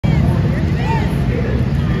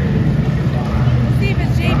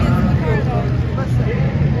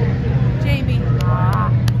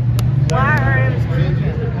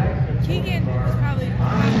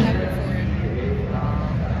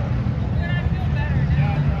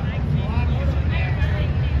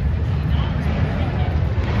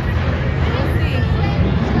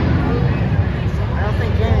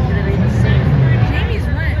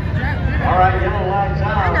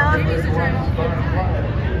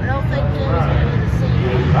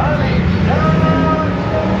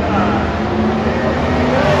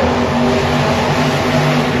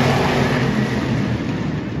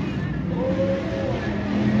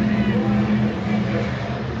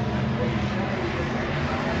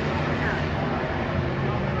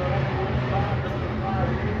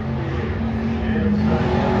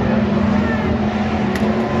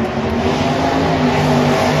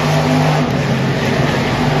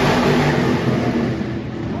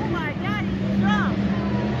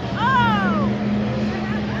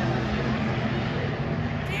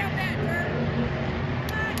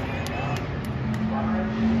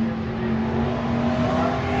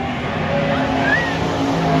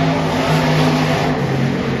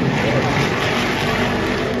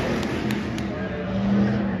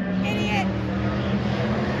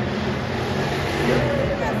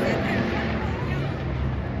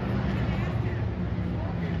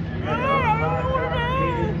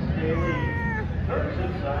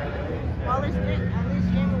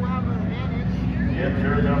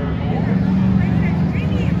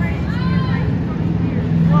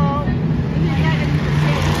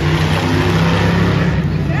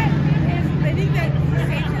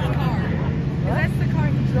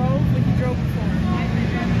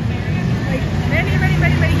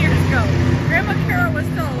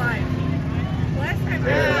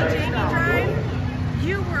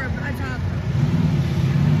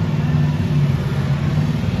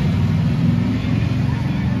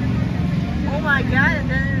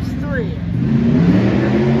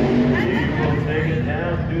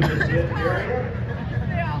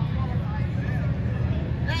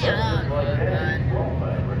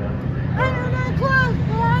not close,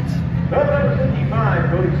 watch. Number 55,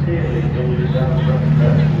 Cody Stanley, goes down front,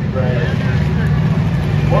 that's the drag.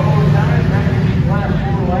 One more time, back in these last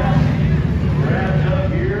 4 laps. Wraps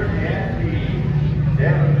up here at the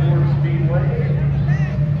Davenport Speedway.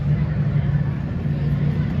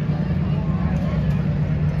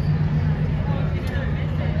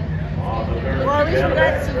 Well, at least we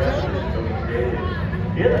got to see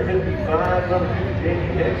In the 55, number 2,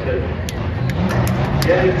 Jamie Dixon.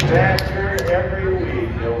 Getting faster every week.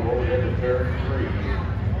 They'll roll into turn 3.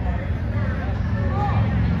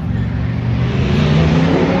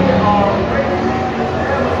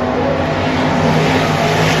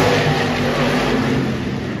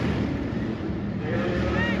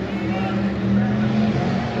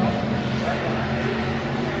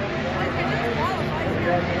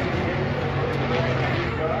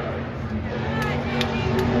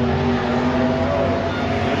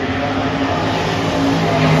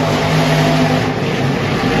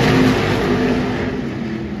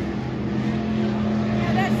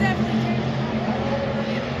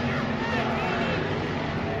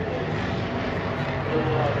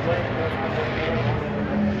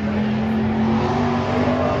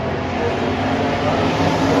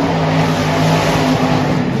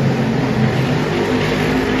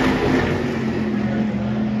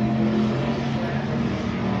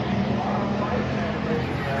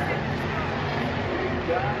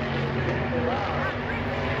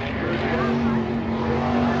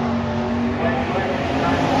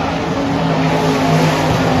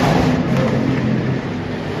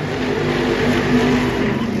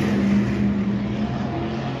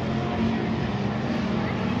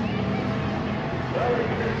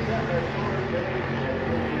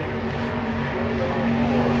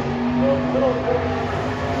 Little